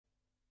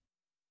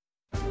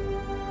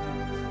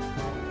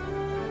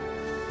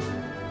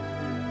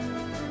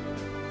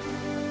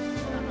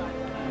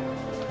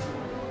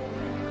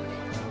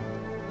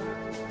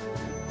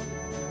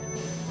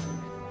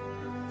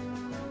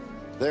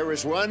There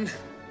is one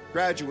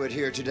graduate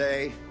here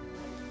today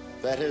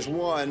that has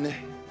won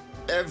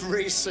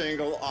every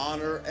single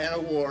honor and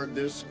award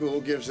this school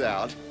gives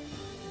out.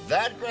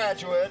 That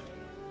graduate,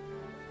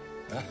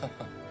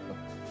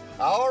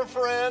 our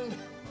friend,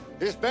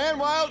 is Ben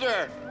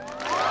Wilder.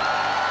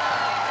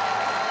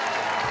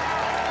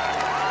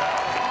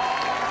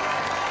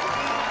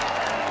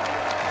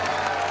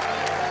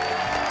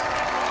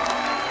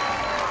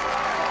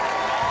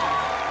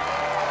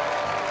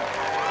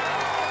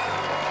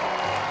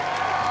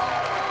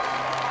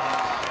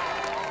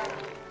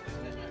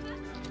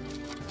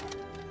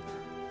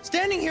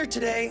 Standing here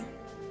today,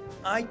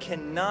 I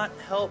cannot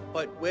help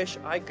but wish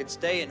I could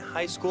stay in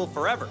high school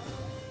forever.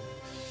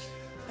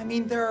 I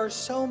mean, there are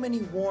so many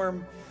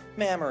warm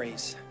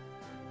memories.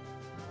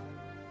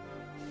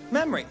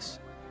 Memories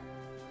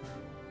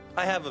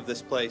I have of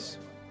this place.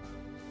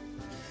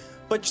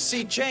 But you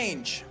see,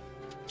 change,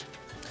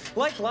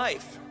 like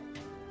life,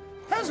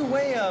 has a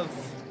way of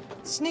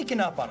sneaking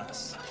up on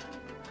us.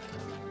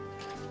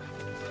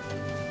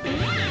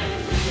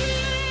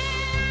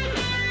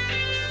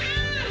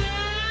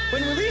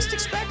 When we least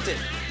expect it.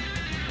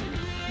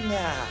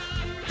 Nah.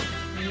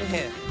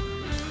 Meh.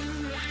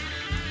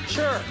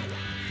 Sure,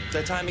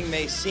 the timing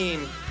may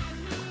seem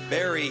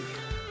very,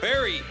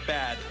 very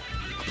bad.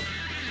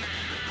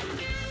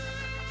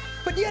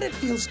 But yet it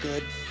feels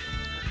good.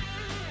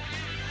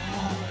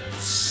 Oh,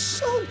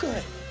 so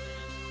good.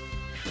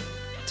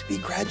 To be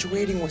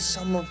graduating with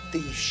some of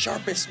the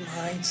sharpest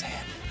minds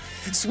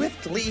and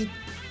swiftly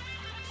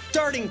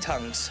darting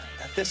tongues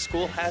that this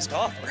school has to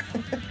offer.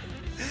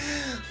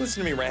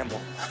 Listen to me ramble.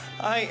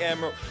 I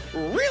am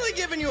really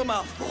giving you a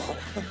mouthful.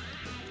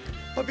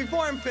 But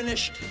before I'm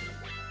finished,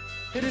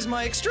 it is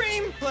my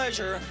extreme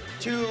pleasure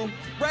to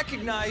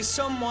recognize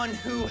someone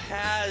who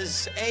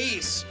has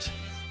aced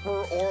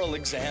her oral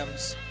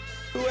exams,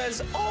 who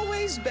has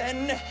always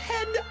been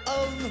head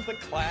of the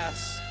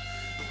class,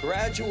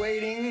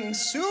 graduating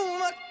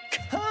summa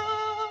cum.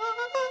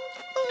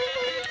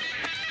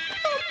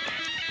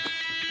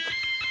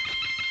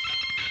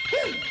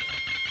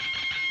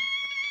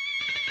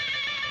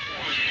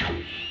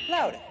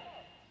 Louder.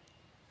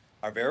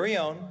 Our very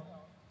own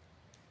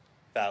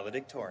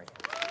valedictorian.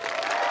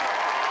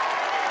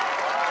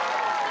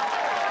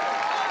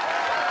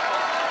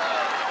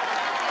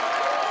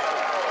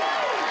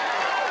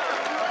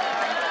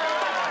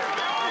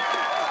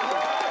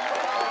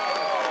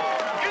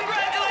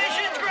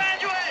 Congratulations,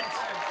 graduates!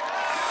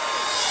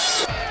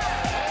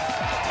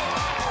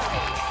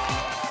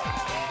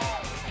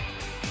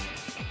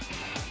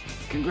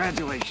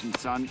 Congratulations,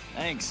 son.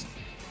 Thanks.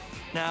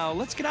 Now,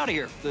 let's get out of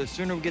here. The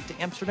sooner we get to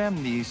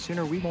Amsterdam, the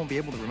sooner we won't be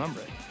able to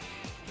remember it.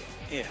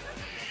 Yeah.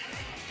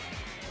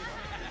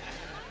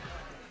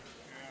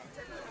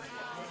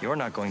 You're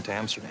not going to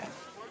Amsterdam.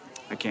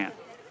 I can't.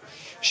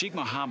 Sheikh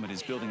Mohammed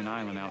is building an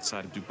island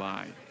outside of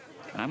Dubai,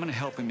 and I'm going to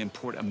help him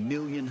import 1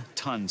 million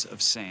tons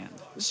of sand.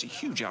 This is a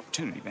huge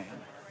opportunity, man.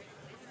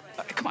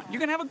 Come on, you're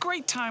going to have a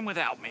great time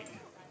without me.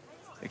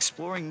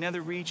 Exploring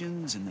nether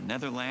regions in the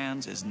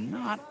Netherlands is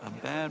not a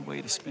bad way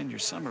to spend your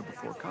summer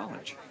before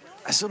college.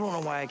 I still don't know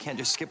why I can't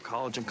just skip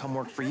college and come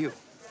work for you.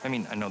 I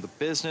mean, I know the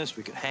business,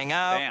 we could hang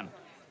out. Dan,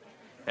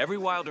 every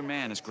Wilder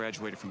man has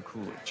graduated from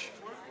Coolidge.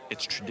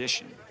 It's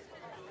tradition.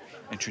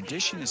 And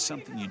tradition is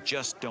something you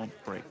just don't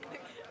break.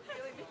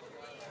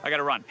 I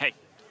gotta run. Hey,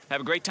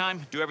 have a great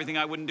time, do everything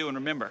I wouldn't do, and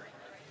remember,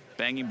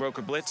 banging broke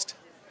or blitzed,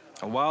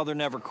 A Wilder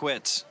never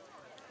quits.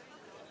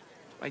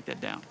 write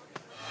that down.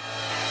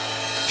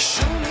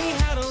 Show me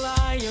how to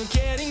lie, you're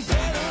getting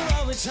better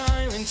all the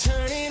time, and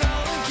turning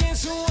all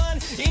against one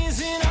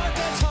is an art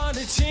that's hard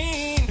to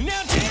teach.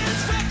 Now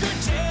dance,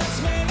 record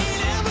dance, man, you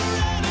never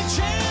had a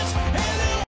chance.